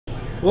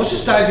Well, let's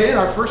just dive in.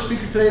 Our first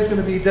speaker today is going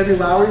to be Debbie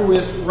Lowery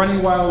with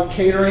Running Wild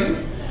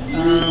Catering.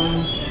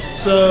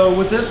 So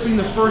with this being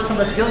the first time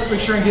back together, let's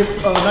make sure and give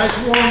a nice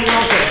warm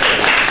welcome.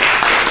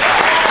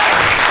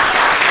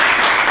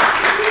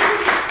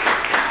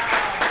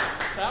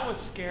 That was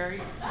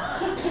scary.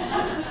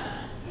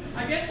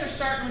 I guess they're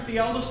starting with the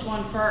oldest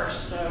one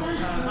first, so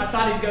I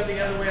thought he'd go the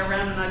other way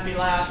around and I'd be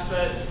last.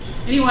 But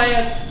anyway,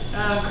 as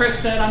Chris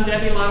said, I'm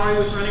Debbie Lowery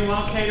with Running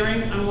Wild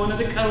Catering. I'm one of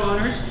the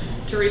co-owners.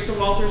 Teresa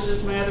Walters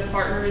is my other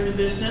partner in the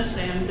business,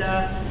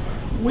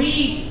 and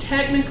we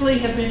technically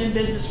have been in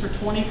business for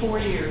 24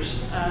 years.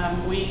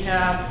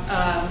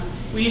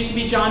 We used to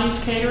be Johnny's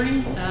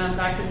Catering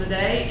back in the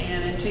day,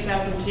 and in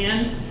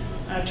 2010,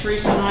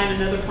 Teresa and I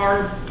and another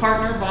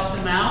partner bought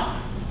them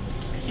out.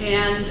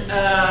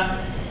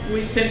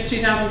 And since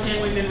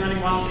 2010, we've been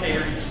running Wild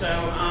Catering. So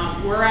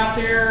we're out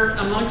there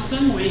amongst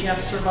them. We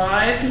have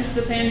survived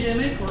the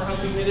pandemic. We're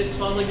hoping that it's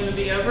slowly going to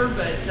be over,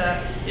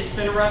 but it's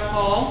been a rough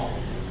haul.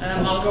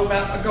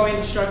 I'll go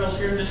into struggles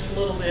here in just a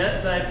little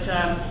bit, but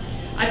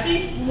I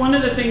think one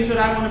of the things that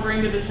I want to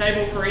bring to the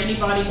table for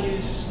anybody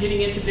who's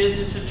getting into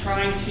business and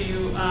trying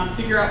to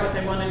figure out what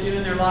they want to do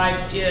in their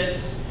life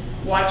is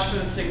watch for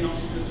the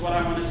signals, is what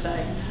I want to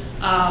say.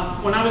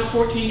 When I was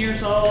 14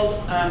 years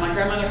old, my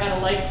grandmother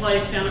had a lake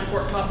place down at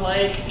Fort Cobb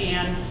Lake,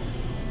 and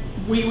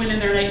we went in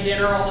there and ate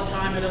dinner all the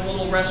time at a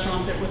little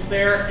restaurant that was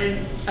there,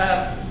 and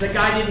the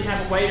guy didn't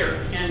have a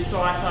waiter, and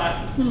so I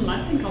thought,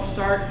 I think I'll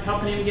start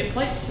helping him get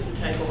plates to the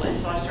table, and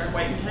so I started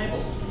waiting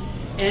tables.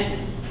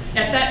 And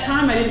at that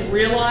time, I didn't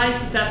realize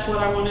that that's what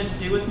I wanted to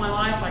do with my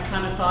life. I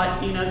kind of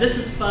thought, you know, this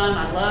is fun,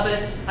 I love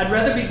it. I'd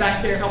rather be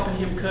back there helping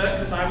him cook,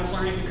 because I was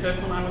learning to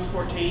cook when I was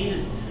 14,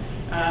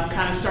 and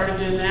kind of started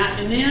doing that.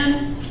 And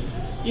then,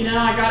 you know,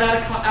 I got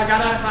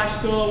out of high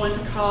school, went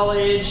to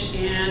college,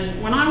 and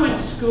when I went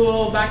to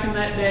school back in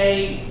that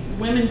day,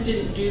 women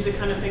didn't do the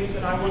kind of things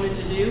that I wanted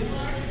to do.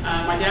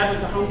 My dad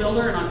was a home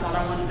builder, and I thought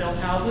I wanted to build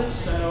houses,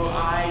 so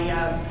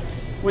I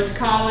went to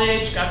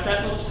college, got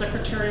that little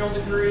secretarial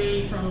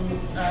degree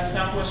from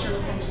Southwestern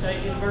Oklahoma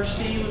State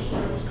University, was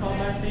what it was called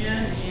back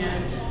then,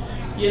 and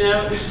you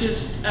know, it was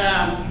just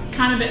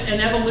kind of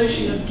an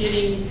evolution of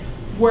getting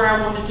where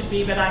I wanted to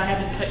be, but I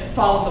had to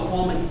follow the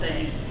woman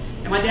thing.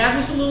 And my dad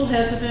was a little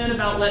hesitant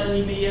about letting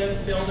me be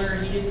a builder.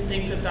 He didn't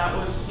think that that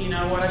was, you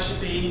know, what I should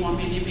be. He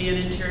wanted me to be an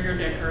interior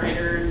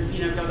decorator and,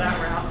 you know, go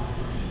that route.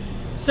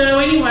 So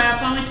anyway, I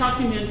finally talked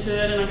him into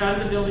it, and I got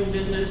into the building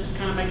business,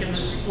 kind of making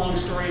this long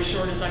story as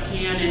short as I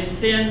can. And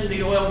then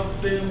the oil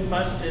boom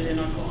busted in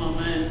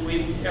Oklahoma,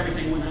 and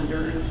everything went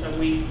under. And so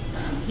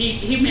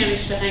he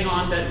managed to hang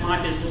on, but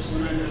my business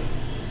went under.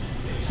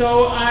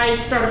 So I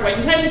started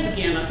waiting tables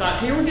again. I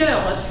thought, here we go,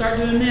 let's start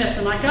doing this.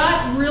 And I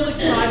got real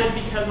excited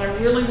because I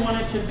really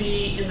wanted to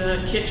be in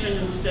the kitchen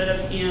instead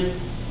of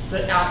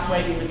out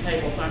waiting the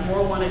tables. I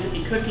more wanted to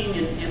be cooking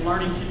and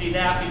learning to do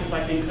that because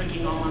I've been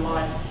cooking all my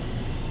life.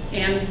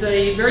 And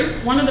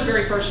one of the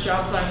very first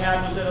jobs I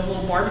had was at a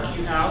little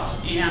barbecue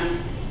house,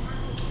 and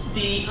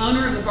the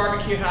owner of the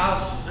barbecue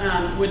house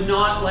would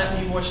not let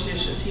me wash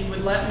dishes. He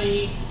would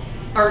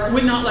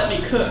would not let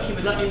me cook. He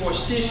would let me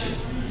wash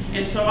dishes.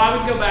 And so I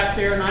would go back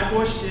there and I'd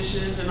wash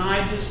dishes, and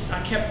I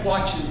kept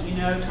watching, you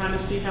know, trying to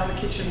see how the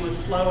kitchen was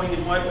flowing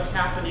and what was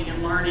happening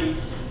and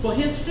learning. Well,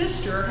 his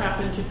sister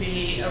happened to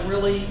be a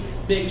really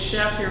big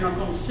chef here in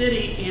Oklahoma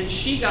City, and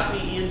she got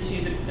me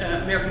into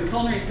the American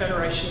Culinary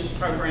Federation's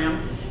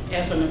program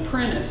as an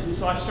apprentice. And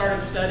so I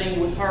started studying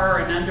with her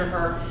and under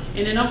her.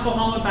 And in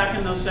Oklahoma back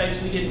in those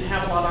days, we didn't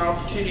have a lot of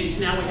opportunities.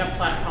 Now we have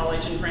Platt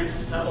College and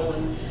Francis Tuttle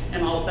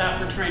and all of that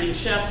for training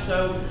chefs.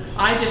 So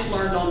I just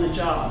learned on the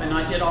job, and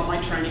I did all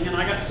my training, and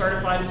I got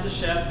certified as a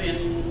chef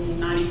in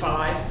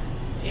 '95.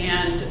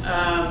 And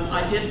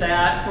I did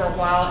that for a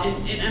while,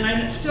 and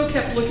I still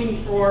kept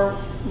looking for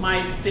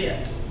my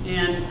fit.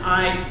 And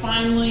I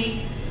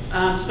finally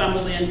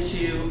stumbled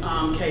into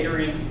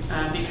catering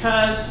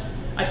because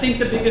I think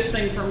the biggest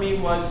thing for me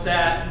was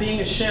that being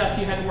a chef,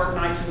 you had to work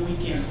nights and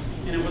weekends.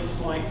 And it was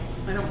like,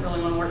 I don't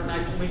really want to work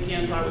nights and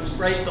weekends. I was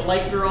raised a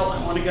lake girl.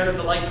 I want to go to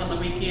the lake on the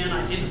weekend.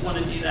 I didn't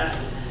want to do that.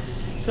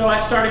 So I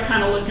started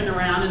kind of looking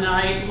around,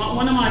 and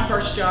one of my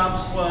first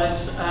jobs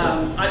was,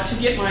 to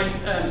get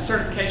my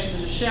certification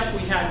as a chef,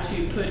 we had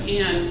to put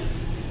in,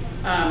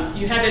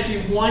 you had to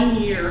do 1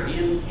 year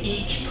in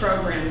each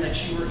program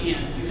that you were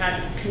in. You had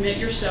to commit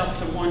yourself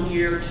to 1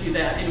 year to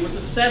that, and it was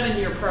a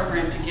 7-year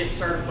program to get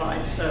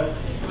certified. So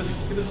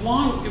it was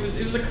long. It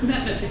was a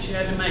commitment that you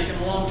had to make,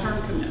 and a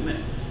long-term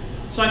commitment.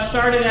 So I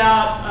started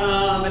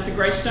out at the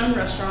Greystone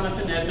restaurant up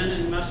in Edmond,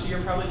 and most of you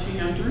are probably too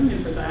young to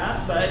remember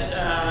that, but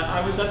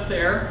I was up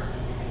there,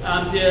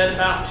 did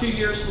about 2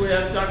 years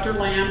with Dr.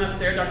 Lamb up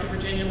there. Dr.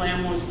 Virginia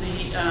Lamb was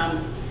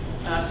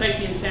the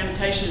safety and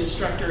sanitation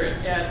instructor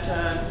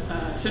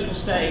at Central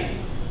State,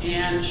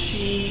 and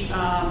she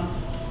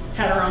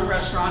had her own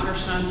restaurant, and her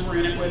sons were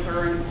in it with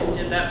her, and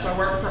did that, so I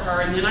worked for her.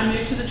 And then I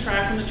moved to the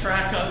track, and the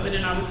track opened,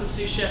 and I was the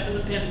sous chef in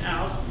the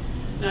penthouse.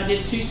 And I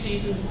did 2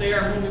 seasons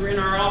there. When we were in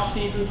our off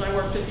seasons, I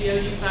worked at the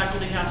OU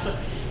faculty house. So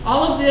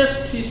All of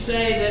this to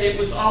say that it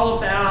was all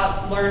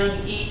about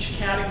learning each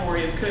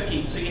category of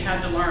cooking. So you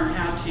had to learn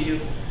how to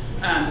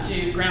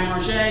do Grand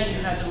Marché,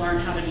 you had to learn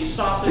how to do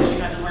sausage, you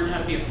had to learn how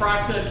to be a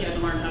fry cook, you had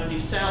to learn how to do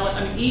salad.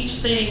 I mean, each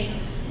thing,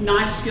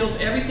 knife skills,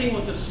 everything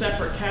was a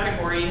separate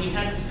category, and you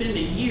had to spend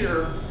a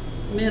year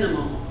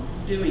minimum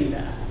doing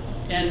that.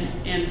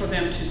 And for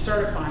them to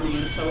certify me.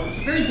 And so it was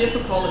very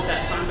difficult at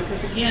that time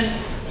because,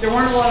 again, there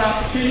weren't a lot of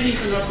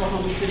opportunities in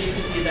Oklahoma City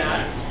to do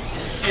that.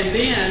 And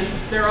then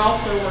there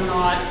also were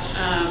not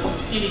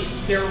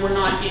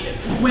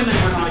women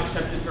were not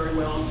accepted very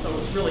well, and so it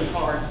was really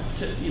hard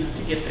to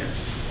get there.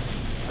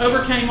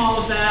 Overcame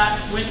all of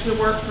that, went to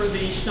work for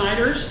the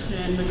Snyders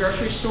and the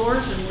grocery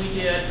stores,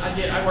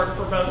 and I worked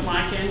for both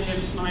Mike and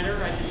Jim Snyder.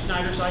 I did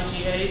Snyder's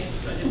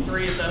IGAs. I did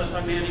 3 of those.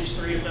 I managed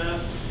 3 of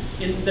those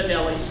in the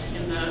delis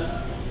in those.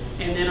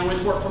 And then I went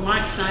to work for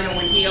Mike Snyder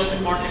when he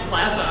opened Market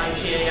Plaza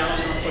IGA out on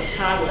Northwest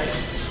Highway.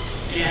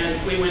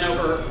 And we went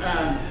over,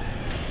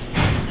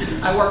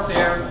 I worked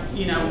there,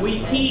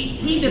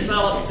 he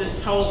developed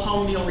this whole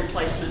home meal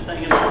replacement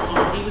thing in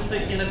Oklahoma. He was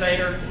the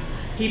innovator.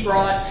 He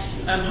brought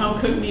home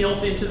cooked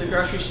meals into the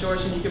grocery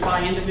stores, and you could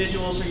buy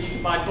individuals or you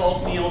could buy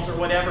bulk meals or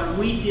whatever. And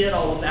we did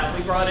all of that.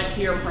 We brought it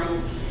here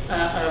from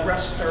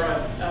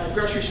a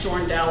grocery store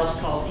in Dallas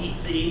called Eat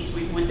Z's.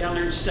 We went down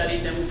there and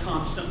studied them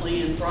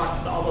constantly and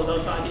brought all of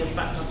those ideas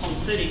back to Oklahoma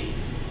City.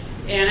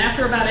 And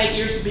after about 8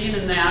 years of being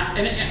in that,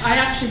 and I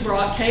actually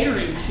brought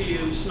catering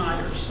to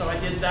Snyder's, so I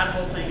did that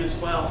whole thing as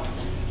well.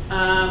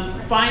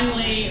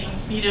 Finally, a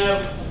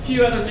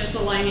few other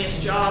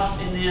miscellaneous jobs,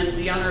 and then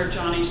the owner of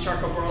Johnny's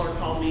Charcoal Broiler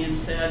called me and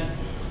said,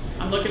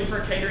 "I'm looking for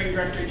a catering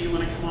director, do you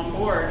want to come on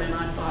board?" And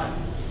I thought,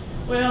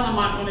 well, I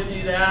might want to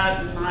do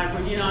that, and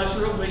I was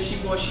real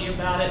wishy-washy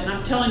about it. And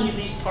I'm telling you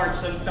these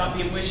parts about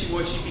being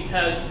wishy-washy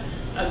because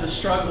of the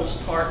struggles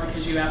part,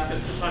 because you asked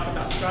us to talk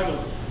about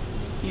struggles.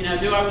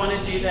 Do I want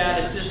to do that?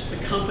 Is this the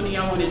company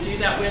I want to do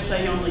that with?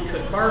 They only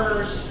cook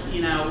burgers.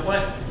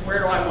 Where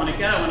do I want to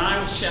go? And I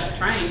was chef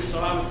trained, so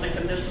I was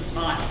thinking this is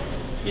not,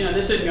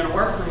 this isn't going to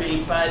work for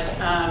me. But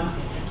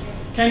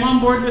came on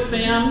board with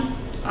them.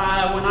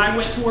 When I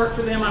went to work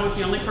for them, I was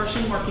the only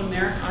person working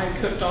there. I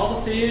cooked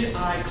all the food,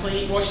 I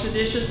washed the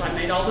dishes, I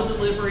made all the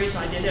deliveries,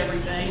 I did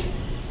everything.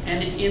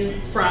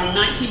 And from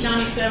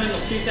 1997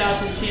 to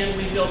 2010,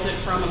 we built it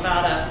from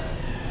about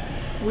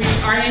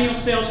our annual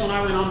sales when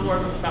I went on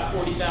board was about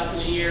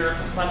 $40,000 a year.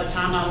 By the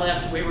time I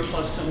left, we were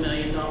close to $1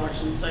 million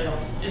in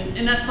sales.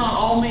 And that's not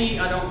all me.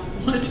 I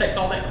don't want to take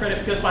all that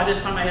credit because by this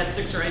time I had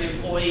 6 or 8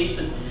 employees,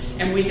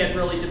 and we had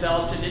really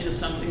developed it into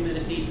something that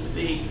it needed to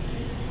be.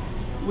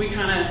 We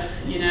kind of,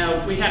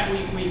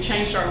 we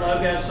changed our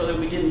logo so that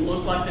we didn't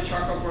look like the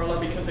charcoal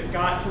broiler, because it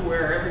got to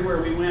where everywhere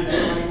we went,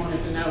 everybody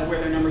wanted to know where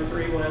their number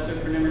 3 was or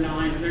their number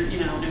 9, or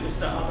and it was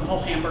the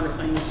whole hamburger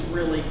thing was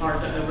really hard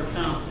to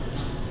overcome.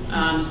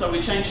 So we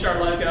changed our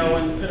logo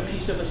and put a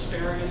piece of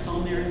asparagus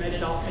on there and made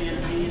it all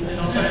fancy and did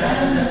all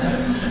that.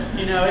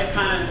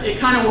 It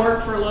kind of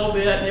worked for a little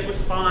bit and it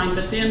was fine.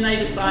 But then they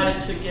decided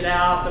to get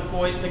out.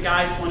 The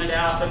guys wanted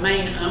out. The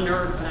main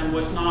owner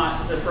was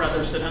not the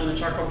brothers that owned the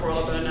charcoal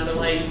broiler, but another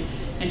lady,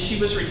 and she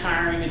was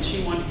retiring and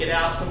she wanted to get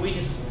out. So we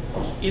just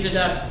ended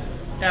up,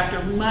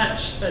 after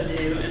much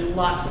ado and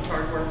lots of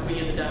hard work, we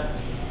ended up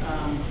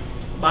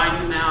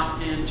buying them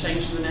out and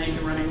changing the name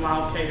to Running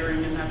Wild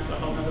Catering, and that's a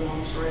whole other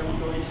long story. I won't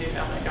go into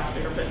how that got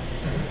there, but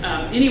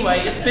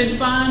anyway, it's been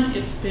fun,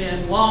 it's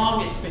been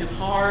long, it's been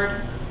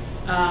hard,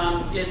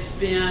 it's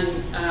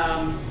been,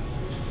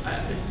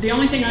 the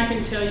only thing I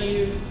can tell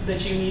you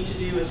that you need to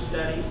do is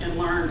study and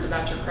learn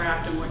about your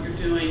craft and what you're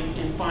doing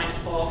and find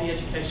all the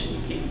education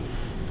you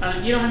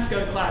can. You don't have to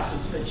go to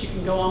classes, but you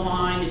can go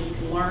online and you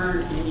can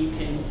learn and you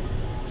can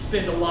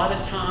spend a lot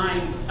of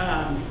time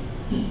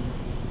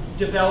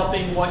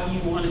developing what you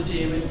want to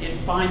do and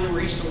find the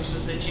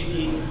resources that you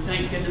need.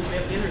 Thank goodness we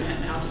have the internet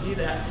now to do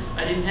that.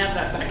 I didn't have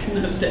that back in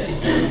those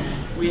days.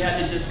 We had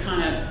to just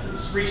kind of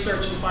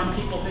research and find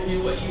people who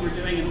knew what you were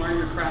doing and learn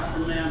your craft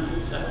from them. And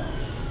so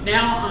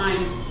now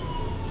I'm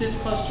this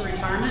close to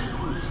retirement.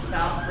 I'm just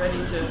about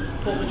ready to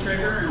pull the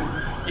trigger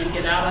and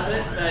get out of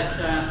it. But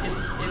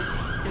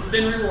it's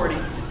been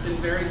rewarding. It's been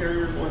very,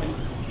 very rewarding.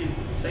 I can't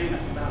say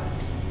enough about it.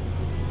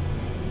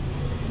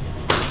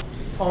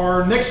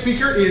 Our next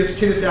speaker is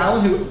Kenneth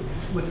Allen,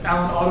 with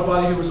Allen Auto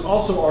Body, who was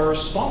also our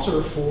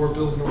sponsor for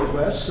Build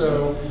Northwest.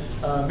 So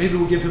maybe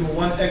we'll give him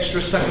 1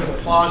 extra second of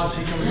applause as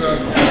he comes up.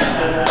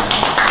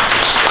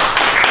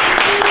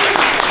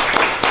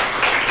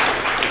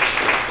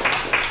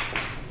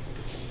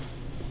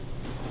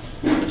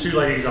 The 2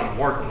 ladies I'm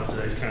working with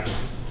today is kind of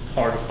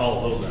hard to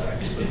follow those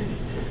acts. But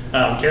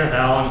Kenneth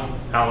Allen,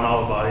 Allen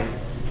Auto Body.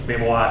 Me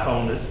and my wife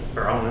own it.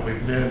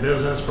 We've been in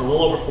business for a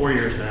little over 4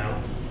 years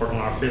now, working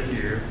on our 5th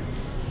year.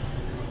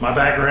 My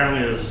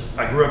background is,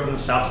 I grew up in the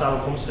south side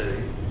of Oklahoma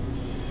City.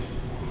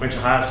 Went to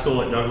high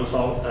school at Douglas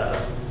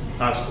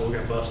High School,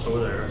 got bused over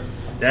there.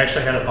 They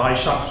actually had a body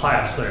shop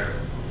class there.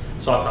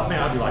 So I thought,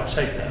 man, I'd like to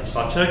take that. So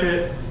I took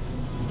it.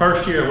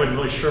 First year, I wasn't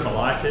really sure if I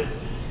liked it.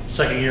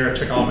 Second year, I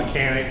took all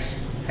mechanics.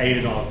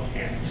 hated auto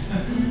mechanics.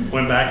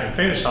 Went back and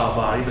finished auto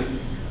body, but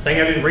the thing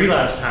I didn't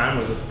realize at the time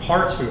was the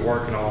parts we were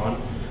working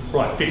on were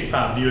like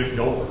 55 Buick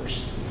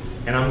doors.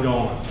 And I'm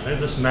going,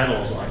 this metal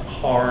is like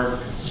hard,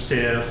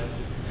 stiff.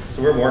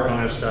 So we're working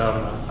on this stuff,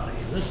 and I thought,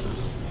 yeah,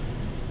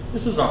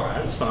 this is all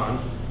right, it's fun.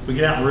 We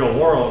get out in the real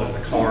world, and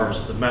the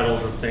cars, the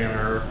metals are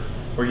thinner.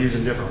 We're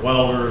using different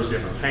welders,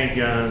 different paint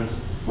guns.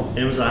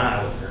 It was an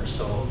eye opener.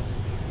 So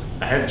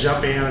I had to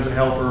jump in as a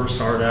helper,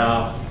 started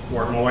out,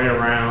 worked my way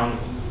around,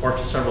 worked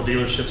at several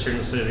dealerships here in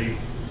the city.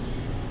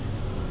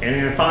 And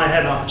then finally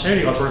had an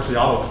opportunity. I was working for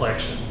the auto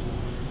collection.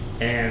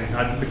 And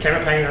I became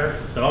a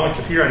painter. The only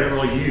computer I'd ever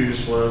really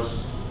used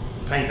was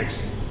the paint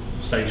mixing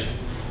station.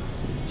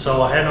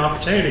 So I had an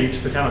opportunity to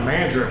become a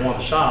manager at one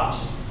of the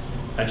shops.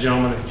 A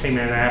gentleman that came in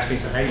and asked me,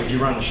 said, hey, would you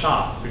run the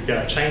shop? We've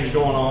got a change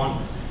going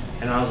on.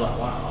 And I was like,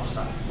 wow,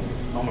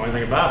 I don't know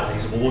anything about it. He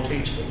said, well, we'll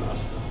teach you. And I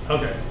said,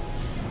 okay.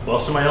 Well,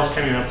 somebody else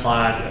came in and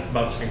applied at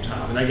about the same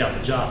time, and they got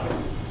the job.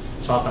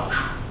 So I thought,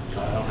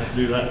 God, I don't have to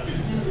do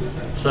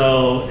that.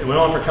 So it went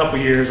on for a couple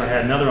of years. I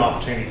had another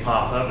opportunity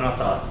pop up, and I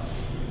thought,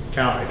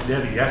 kind of like,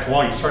 Debbie, after a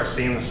while you start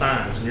seeing the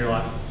signs, and you're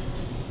like,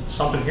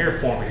 something here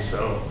for me.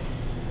 So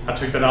I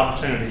took that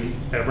opportunity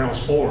at Reynolds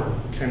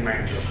Ford, became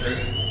manager up there.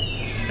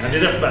 And I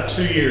did that for about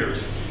 2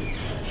 years.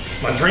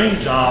 My dream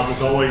job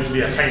was always to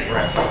be a paint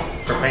rep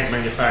for paint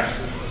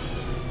manufacturer.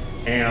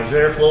 And I was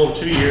there for a little over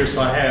 2 years,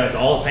 so I had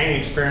all the painting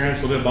experience,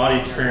 a little bit of body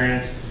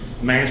experience,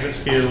 management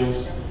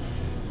skills.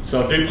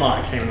 So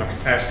DuPont came and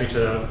asked me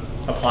to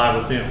apply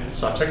with them.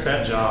 So I took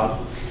that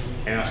job,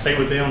 and I stayed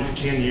with them for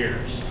 10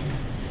 years.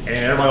 And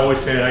everybody always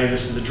said, hey,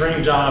 this is the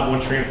dream job.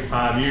 Once you're in for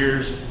 5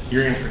 years,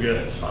 you're in for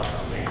good. So I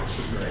thought, man, this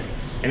is great.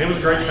 And it was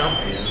a great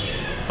company. It was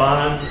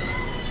fun,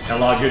 had a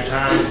lot of good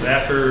times. But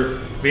after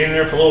being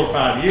there for a little over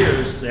 5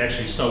 years, they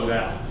actually sold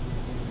out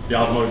the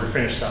automotive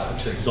refinish side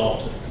to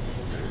Exalted.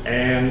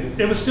 And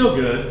it was still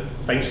good.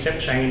 Things kept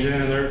changing,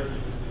 and they're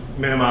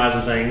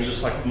minimizing things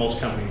just like most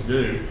companies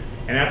do.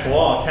 And after a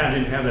while, I kind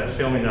of didn't have that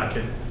feeling that I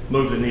could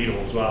move the needle,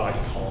 is what I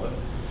like to call it.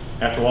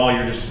 After a while,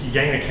 you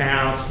gain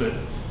accounts, but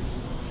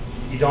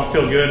you don't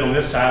feel good on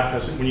this side,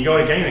 because when you go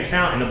to gain an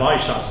account in the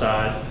body shop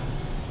side,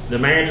 the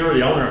manager or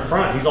the owner up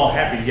front, he's all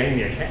happy to gain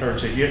the account or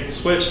to get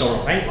switched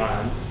over a paint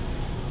line,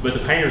 but the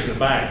painters in the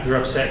back, they're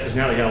upset because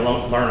now they got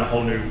to learn a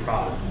whole new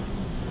product.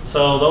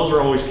 So those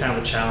were always kind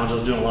of the challenge. I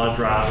was doing a lot of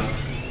driving.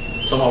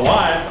 So my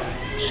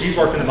wife, she's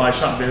worked in the body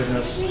shop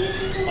business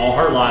all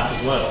her life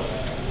as well.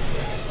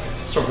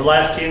 So for the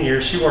last 10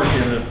 years, she worked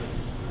in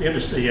the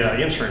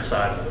insurance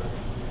side of it,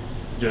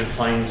 doing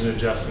claims and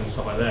adjustments and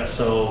stuff like that.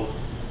 So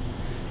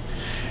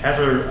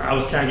after I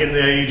was kind of getting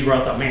to the age where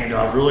I thought, man, do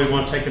I really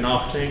want to take an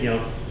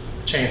opportunity,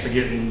 chance of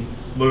getting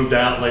moved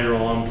out later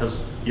on,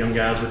 because young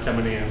guys were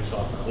coming in. So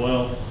I thought,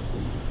 well,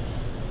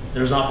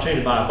 there's an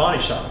opportunity to buy a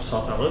body shop. So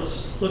I thought,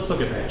 let's look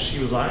at that. She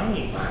was like, I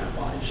ain't buying a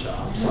body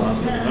shop. So I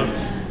said,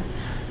 okay.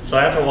 So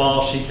after a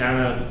while, she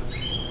kind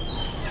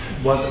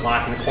of wasn't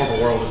liking the corporate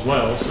world as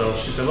well. So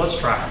she said, let's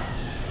try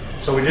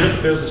it. So we did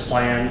a business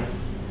plan,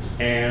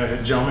 and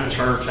a gentleman in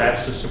church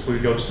asked us if we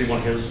would go see one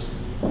of his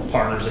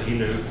partners that he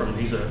knew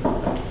he's an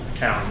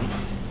accountant.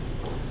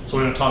 So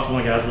we went and talked to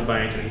one of the guys at the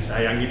bank, and he said,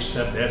 hey, I can get you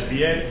set up at the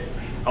SBA.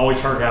 I always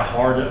heard how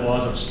hard that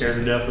was. I was scared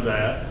to death of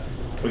that.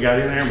 We got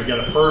in there and we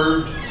got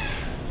approved.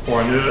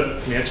 Before I knew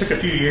it, I mean, it took a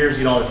few years to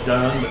get all this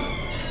done, but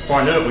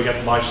before I knew it, we got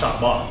the body shop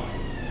bought.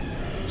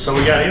 So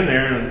we got in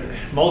there,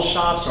 and most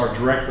shops are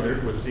direct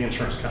with the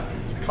insurance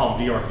companies. They call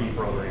them DRP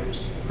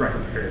programs, direct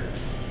repair.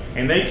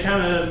 And they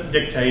kind of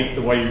dictate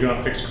the way you're going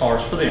to fix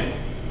cars for them.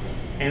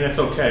 And that's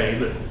okay,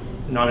 but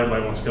not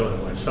everybody wants to go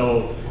that way.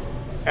 So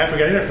after we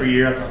got in there for a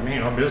year, I thought,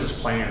 man, our business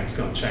plan is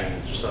going to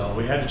change. So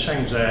we had to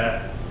change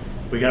that.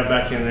 We got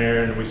back in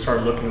there, and we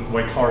started looking at the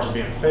way cars are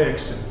being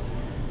fixed. And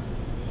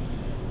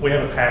we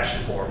have a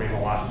passion for it, me and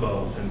my wife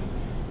both. And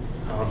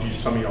I don't know if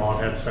some of y'all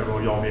have had several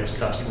of y'all be as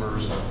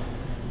customers.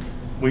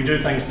 We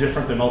do things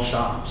different than most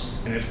shops,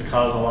 and it's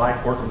because I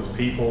like working with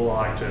people.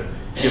 I like to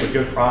give a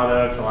good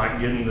product. I like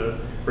getting the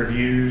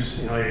reviews.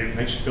 It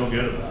makes you feel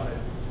good about it.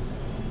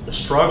 The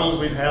struggles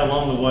we've had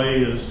along the way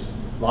is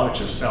a lot of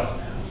just self-doubt.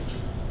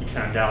 You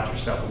kind of doubt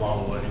yourself a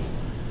lot of ways,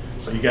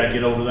 so you got to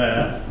get over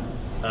that.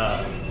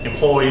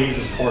 Employees,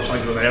 of course,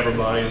 like with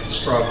everybody, it's a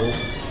struggle.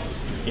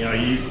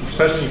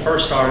 Especially when you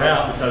first start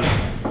out,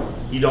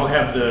 because you don't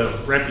have the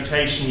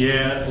reputation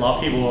yet. A lot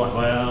of people are like,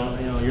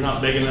 well, you're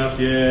not big enough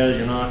yet.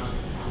 You're not.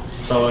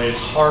 So it's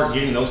hard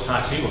getting those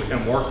type of people to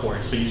come work for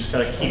you. So you just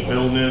got to keep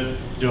building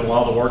it, doing a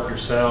lot of the work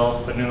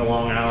yourself, putting in the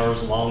long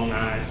hours, long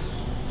nights,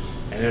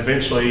 and then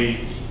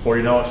eventually, before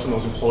you know it, some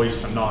of those employees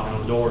come knocking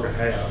on the door, going,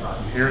 hey,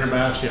 I'm hearing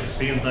about you, I'm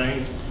seeing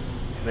things,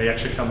 and they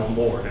actually come on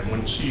board. And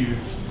once you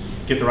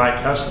get the right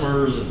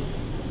customers, and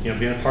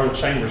being a part of the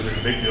chambers is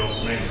a big deal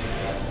for me.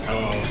 I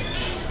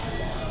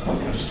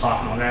don't know, just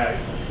talking on that.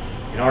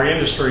 In our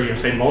industry, I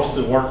say most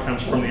of the work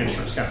comes from the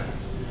insurance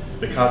companies.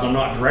 Because I'm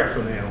not direct for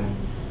them,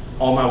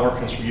 all my work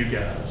comes from you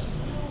guys.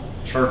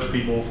 Church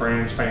people,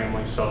 friends,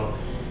 family. So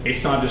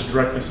it's not just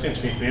directly sent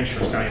to me from the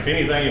insurance company. If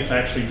anything, it's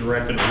actually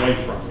directed away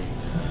from me.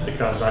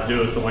 because I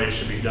do it the way it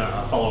should be done.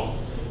 I follow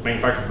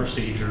manufacturing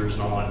procedures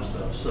and all that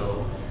stuff.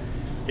 So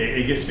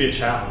it gets to be a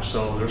challenge.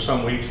 So there's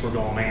some weeks we're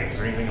going, man, is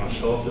there anything gonna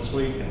show up this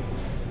week? And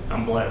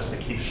I'm blessed to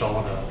keep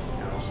showing up,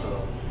 you know.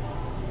 So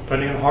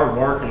putting in hard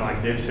work, and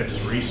like Debbie said,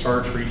 just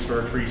research, and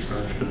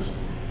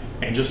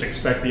just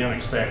expect the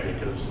unexpected,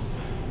 because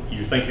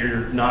you think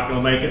you're not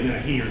gonna make it, and then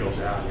a heater goes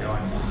out, and you're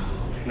like,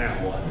 okay, now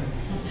what?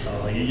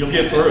 So you'll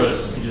get through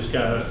it. You just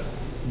gotta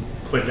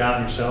quit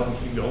doubting yourself and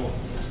keep going.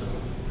 So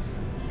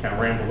kind of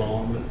rambled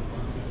on, but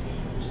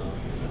so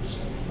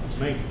that's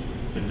me.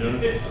 Been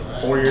doing it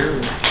 4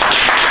 years.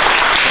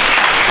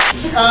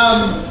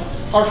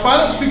 Our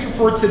final speaker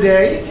for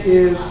today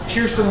is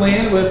Kirsten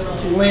Land with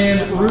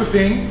Land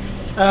Roofing.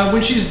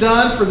 When she's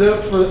done, for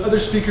the other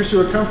speakers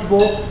who are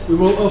comfortable, we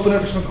will open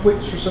up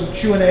for some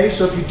Q&A.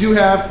 So if you do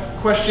have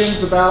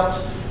questions about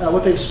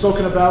what they've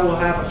spoken about, we'll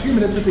have a few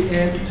minutes at the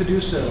end to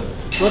do so.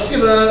 Let's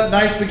give a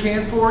nice big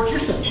hand for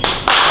Kirsten.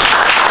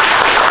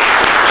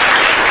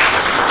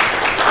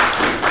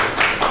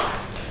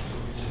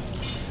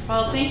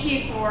 Well, thank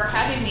you for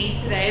having me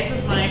today. This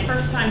is my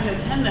first time to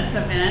attend this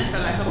event, but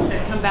I hope to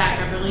come back.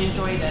 I really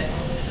enjoyed it.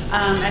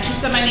 As you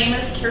said, my name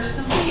is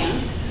Kirsten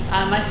Land.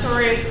 My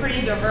story is pretty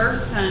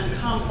diverse and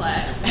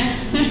complex.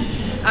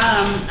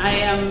 I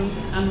am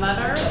a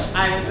mother,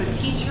 I was a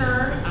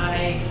teacher,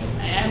 I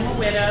am a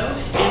widow,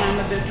 and I'm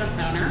a business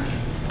owner.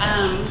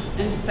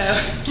 And so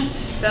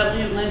that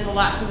lends a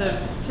lot to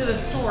the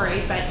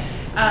story. But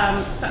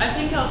so I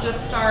think I'll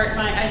just start.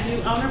 I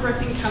do own a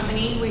roofing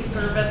company. We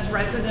service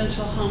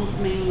residential homes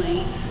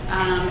mainly,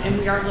 and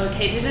we are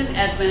located in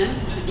Edmond.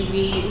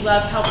 We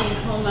love helping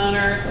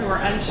homeowners who are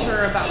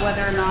unsure about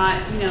whether or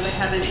not they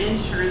have an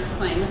insurance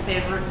claim if they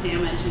have roof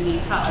damage and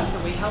need help. So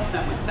we help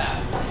them with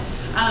that.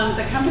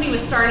 The company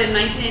was started in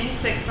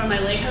 1986 by my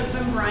late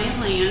husband Brian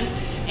Land.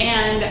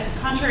 And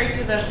contrary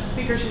to the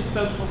speakers who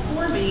spoke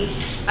before me,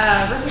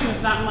 roofing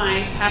was not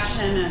my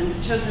passion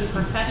and chosen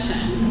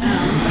profession.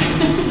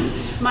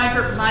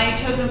 My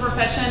chosen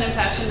profession and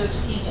passion is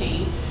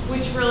teaching,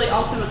 which really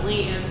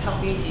ultimately is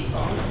helping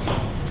people.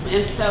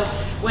 And so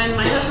when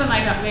my husband and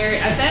I got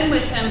married, I've been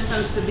with him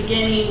since the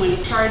beginning. When he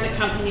started the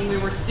company, we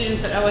were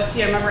students at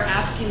OSU. I remember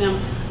asking him,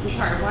 I'm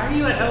sorry, why are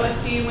you at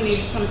OSU when you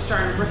just want to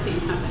start a roofing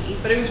company?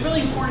 But it was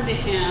really important to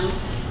him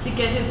to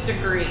get his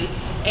degree,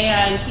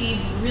 and he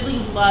really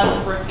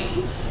loved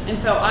roofing. And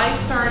so I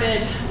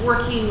started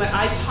working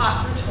I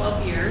taught for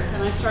 12 years,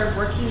 and I started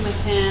working with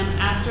him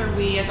after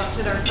we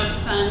adopted our first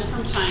son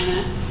from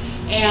China.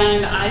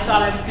 And I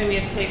thought I was going to be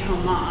a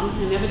stay-at-home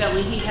mom, and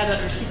evidently he had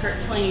other secret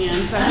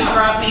plans, so he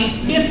brought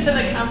me into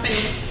the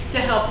company to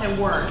help him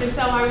work. And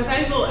so I was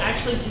able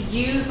actually to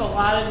use a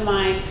lot of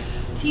my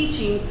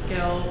teaching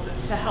skills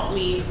to help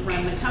me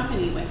run the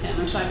company with him,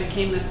 and so I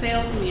became the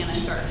sales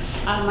manager.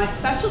 My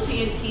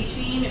specialty in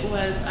teaching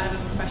was I was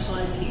a special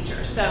ed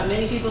teacher, so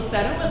many people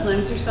said it would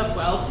lend yourself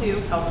well to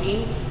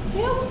helping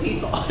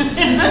salespeople.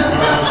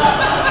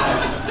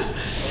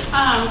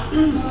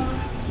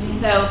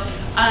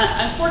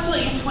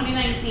 Unfortunately in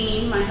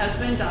 2019 my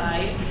husband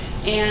died,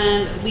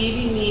 and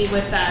leaving me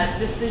with that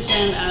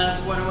decision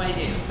of what do I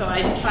do. So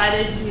I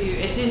decided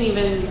I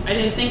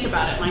didn't think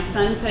about it. My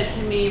son said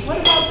to me, what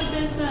about the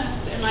business?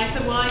 And I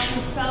said, well, I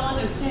can sell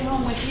it and stay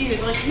home with you.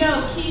 They're like,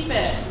 no, keep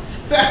it.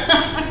 So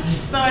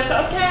I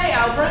said, okay,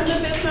 I'll run the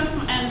business,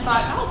 and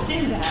thought, I'll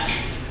do that.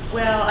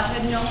 Well, I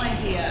had no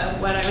idea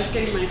what I was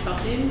getting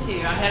myself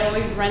into. I had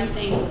always run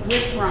things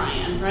with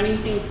Brian.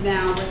 Running things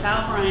now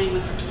without Brian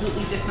was a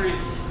completely different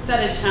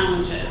set of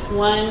challenges.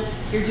 One,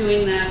 you're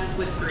doing this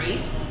with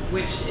grief,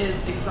 which is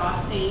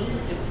exhausting,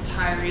 it's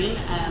tiring.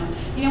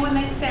 When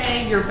they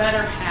say your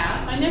better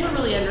half, I never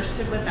really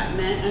understood what that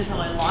meant until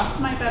I lost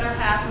my better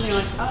half, and you're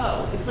like,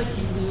 oh, it's like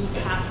you lose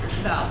half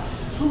yourself.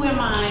 Who am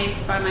I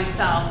by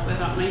myself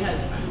without my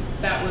husband?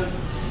 That was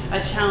a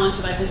challenge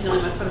that I've been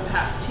dealing with for the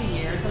past 2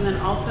 years. And then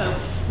also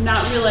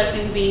not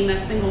realizing being a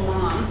single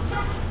mom,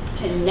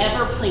 had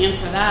never planned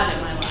for that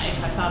in my life.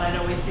 I thought I'd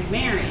always be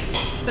married.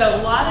 So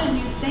a lot of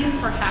new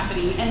things were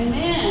happening. And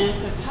then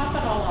to top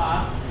it all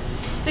off,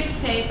 6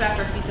 days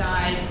after he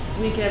died,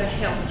 we get a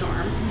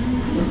hailstorm.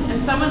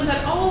 And someone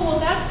said, oh, well,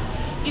 that's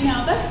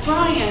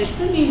Brian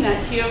sending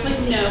that to you. I was like,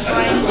 no,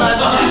 Brian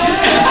loved me.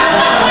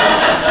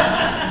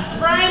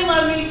 Brian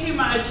loved me too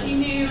much. He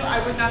knew I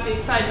would not be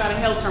excited about a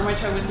hailstorm,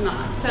 which I was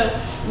not. So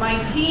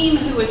my team,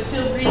 who was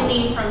still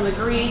reeling from the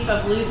grief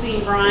of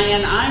losing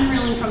Brian, I'm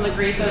reeling from the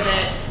grief of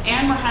it,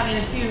 and we're having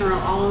a funeral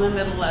all in the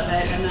middle of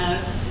it. And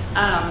then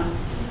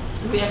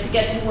we have to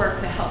get to work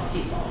to help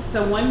people.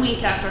 So 1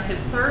 week after his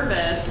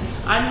service,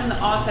 I'm in the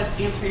office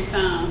answering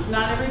phones.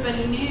 Not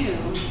everybody knew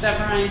that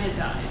Brian had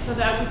died. So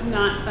that was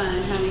not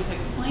fun, having to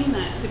explain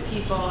that to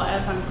people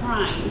as I'm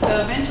crying. So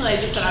eventually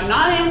I just said, I'm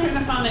not answering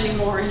the phone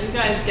anymore. You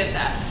guys get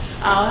that.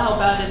 I'll help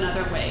out in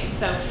other ways.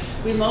 So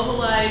we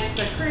mobilized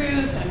the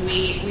crews, and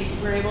we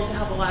were able to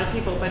help a lot of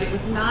people, but it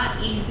was not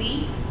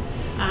easy.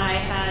 I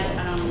had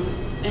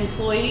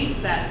employees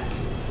that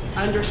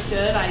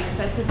understood. I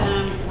said to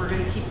them, we're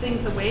going to keep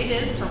things the way it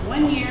is for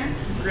 1 year.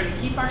 We're going to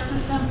keep our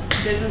system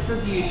business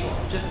as usual,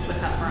 just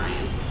without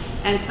Brian.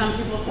 And some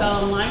people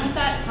fell in line with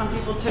that. Some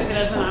people took it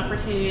as an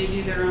opportunity to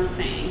do their own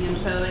thing.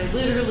 And so they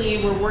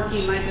literally were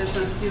working my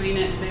business, doing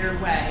it their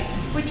way,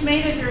 which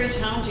made it very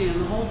challenging.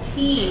 And the whole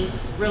team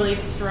really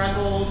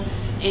struggled.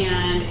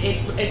 And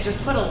it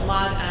just put a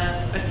lot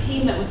of, a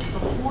team that was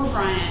before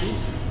Brian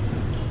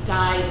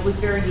died was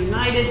very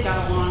united,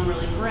 got along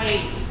really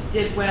great,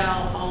 did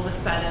well. All of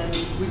a sudden,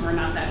 we were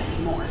not that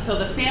anymore. So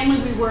the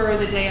family we were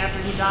the day after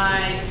he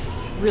died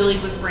really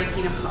was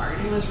breaking apart.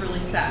 It was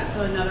really sad.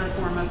 So another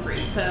form of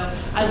grief. So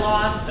I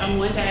lost, on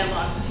one day I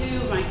lost 2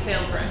 of my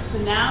sales reps. So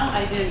now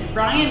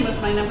Brian was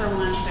my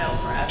 #1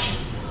 sales rep.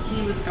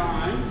 He was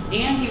gone,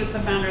 and he was the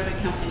founder of the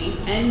company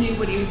and knew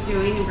what he was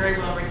doing and very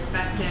well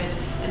respected.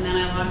 And then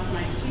I lost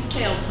my 2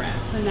 sales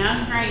reps. So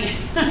now here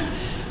I am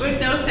with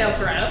no sales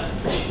reps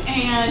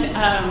and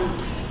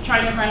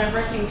trying to run a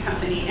roofing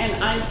company,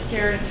 and I'm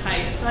scared of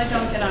heights, so I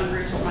don't get on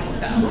roofs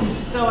myself.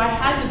 So I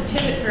had to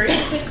pivot very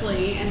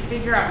quickly and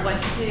figure out what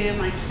to do.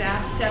 My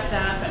staff stepped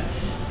up, and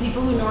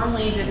people who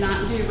normally did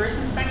not do roof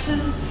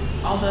inspections,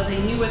 although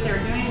they knew what they were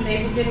doing,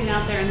 they were getting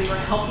out there and they were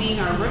helping.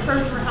 Our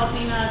roofers were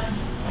helping us,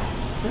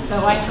 and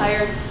so I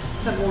hired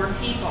some more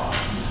people.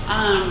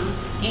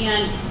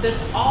 And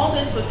all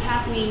this was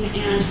happening,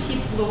 and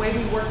the way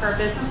we work our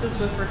business is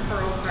with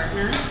referral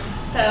partners.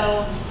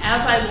 So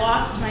as I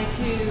lost my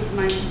two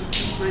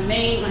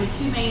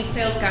main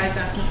sales guys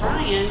after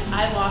Brian,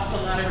 I lost a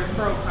lot of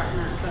referral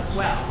partners as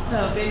well.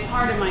 So a big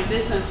part of my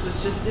business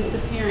was just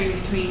disappearing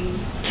between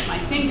my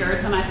fingers,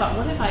 and I thought,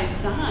 what have I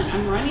done?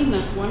 I'm running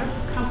this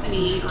wonderful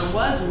company, or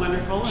was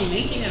wonderful, and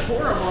making it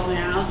horrible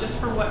now, just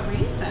for what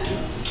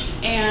reason?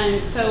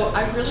 And so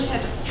I really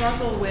had to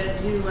struggle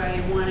with, do I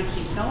want to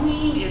keep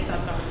going? Is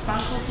that the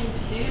responsible thing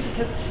to do?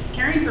 Because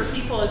caring for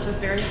people is a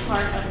very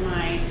part of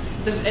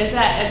is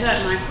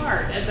at my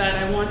heart, is that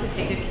I want to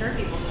take good care of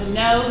people. To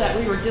know that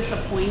we were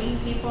disappointing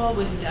people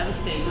was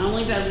devastating. Not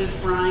only did I lose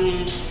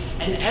Brian,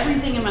 and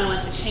everything in my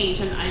life had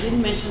changed, and I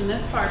didn't mention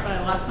this part, but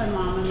I lost my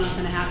mom a month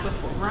and a half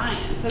before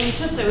Brian. So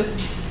it was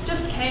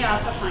just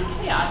chaos upon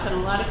chaos and a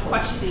lot of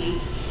questioning.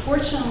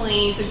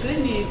 Fortunately, the good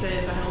news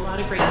is I had a lot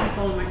of great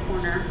people in my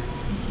corner,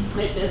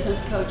 like business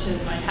coaches.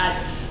 I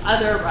had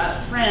other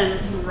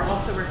friends who were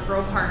also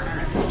referral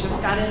partners who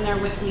just got in there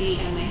with me,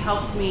 and they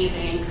helped me,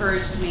 they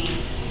encouraged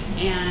me,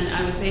 and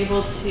I was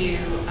able to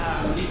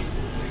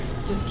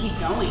just keep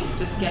going,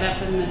 just get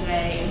up in the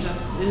day, and just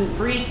in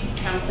brief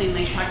counseling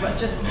they talk about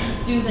just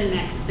do the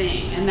next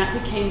thing, and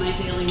that became my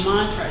daily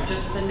mantra,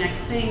 just the next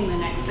thing, the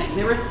next thing.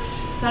 There was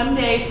some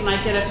days when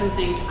I get up and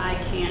think, I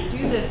can't do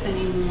this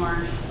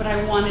anymore, but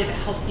I wanted to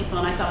help people,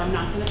 and I thought, I'm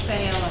not going to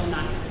fail, I'm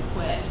not going to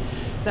quit.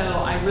 So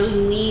I really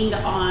leaned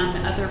on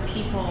other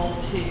people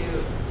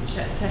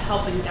to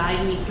help and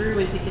guide me through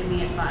and to give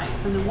me advice.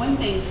 And the one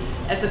thing,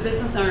 as a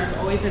business owner, I've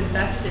always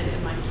invested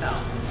in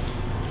myself.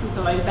 And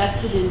so I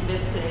invested in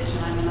Vistage,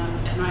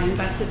 and I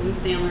invested in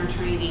Sandler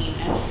training,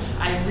 and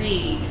I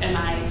read, and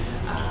I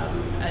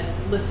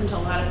listen to a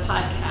lot of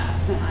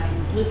podcasts, and I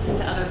listen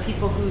to other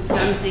people who've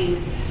done things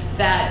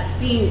that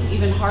seem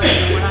even harder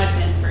than what I've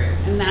been through.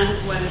 And that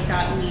is what has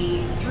gotten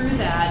me through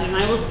that. And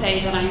I will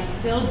say that I'm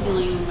still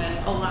dealing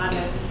with a lot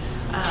of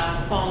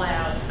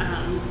fallout.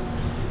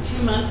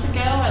 2 months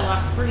ago, I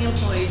lost 3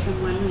 employees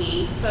in 1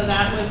 week, so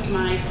that was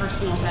my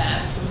personal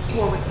best.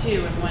 Before was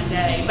 2 in 1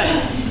 day, but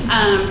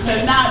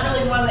so not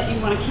really one that you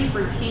want to keep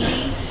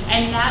repeating.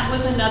 And that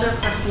was another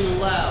personal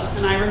low.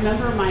 And I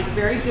remember my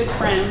very good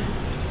friend,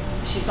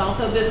 she's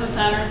also a business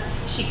owner.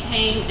 She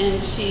came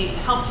and she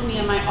helped me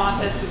in my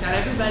office. We got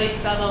everybody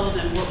settled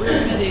and what we were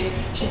going to do.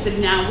 She said,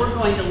 now we're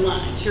going to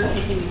lunch. You're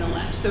taking me to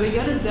lunch. So we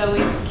go to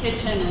Zoe's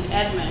Kitchen in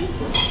Edmond,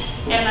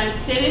 and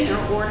I'm sitting there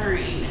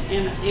ordering,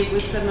 and it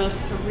was the most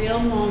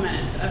surreal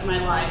moment of my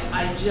life.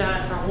 I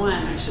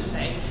should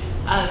say,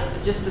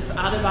 just this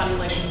out of body,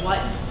 like, what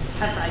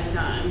have I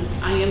done?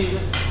 I am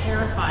just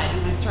terrified,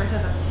 and I start to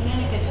have a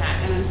panic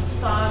attack, and I'm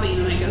sobbing,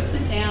 and I go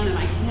sit down, and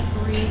I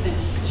can't breathe,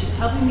 and she's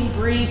helping me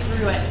breathe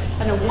through it,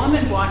 and a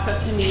woman walks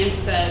up to me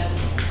and says,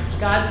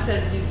 God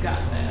says you've got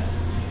this.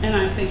 And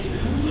I'm thinking,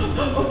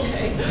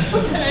 okay.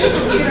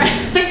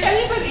 I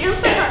can't even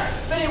answer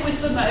her, but it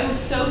was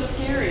so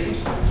scary,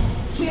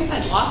 because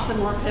I'd lost the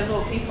more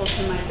pivotal people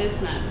to my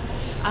business.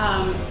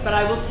 But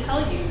I will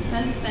tell you,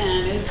 since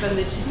then, it has been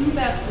the 2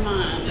 best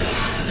months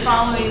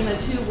following the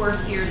 2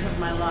 worst years of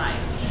my life.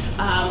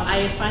 I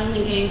have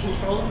finally gained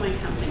control of my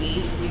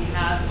company. We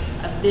have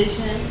a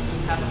vision,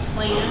 we have a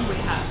plan, we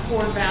have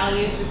core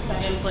values we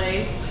set in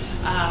place,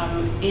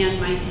 and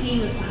my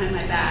team is behind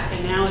my back.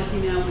 And now, as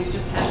you know, we've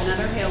just had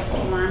another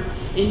hailstorm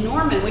in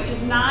Norman, which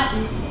is not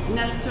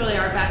necessarily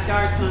our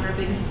backyard, it's not our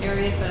biggest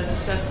area, so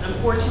it's just,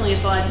 unfortunately,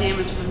 it's a lot of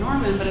damage for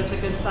Norman, but it's a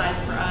good size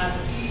for us.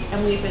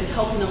 And we've been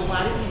helping a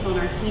lot of people in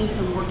our teams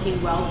and working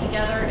well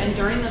together. And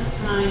during this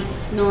time,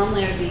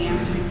 normally I'd be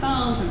answering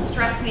phones and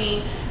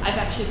stressing. I've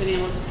actually been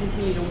able to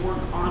continue to work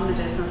on the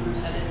business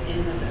instead of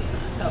in the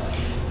business. So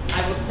I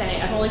I will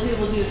say I've only been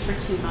able to do this for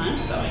 2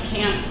 months, so I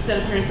can't sit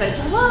up here and say,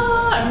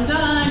 "Ah, I'm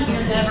done."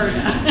 You're never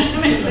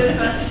done in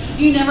business.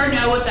 You never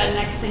know what that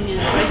next thing is.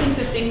 But I think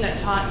the thing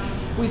that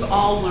we've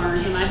all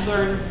learned, and I've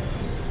learned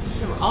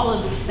through all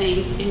of these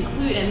things,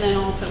 and then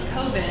also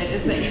COVID,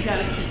 is that you've got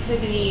to keep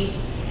pivoting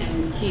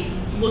and keep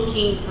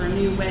looking for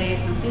new ways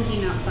and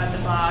thinking outside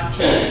the box.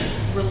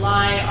 And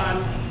rely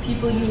on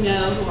people you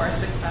know who are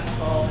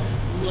successful.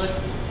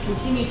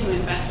 Continue to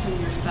invest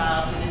in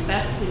yourself and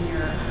invest in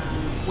your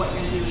what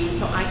you're doing.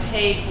 So I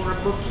pay for a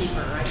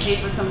bookkeeper. I pay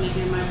for someone to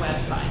do my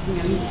website.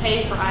 You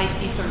pay for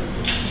IT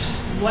services.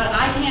 What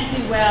I can't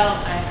do well,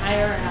 I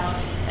hire out,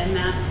 and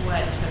that's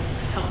what has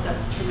helped us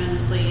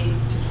tremendously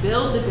to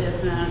build the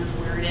business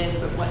where it is,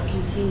 but what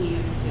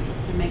continues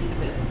to make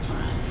the business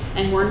run.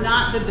 And we're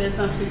not the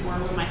business we were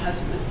when my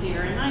husband was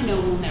here, and I know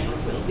we'll never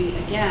will be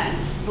again,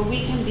 but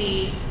we can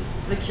be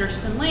the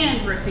Kirsten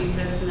Land roofing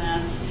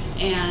business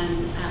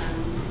and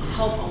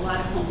help a lot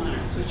of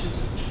homeowners, which is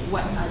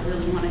what I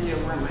really want to do,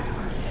 where my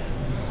heart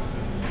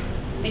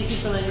is. Thank you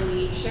for letting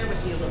me share with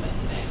you a little bit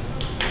today.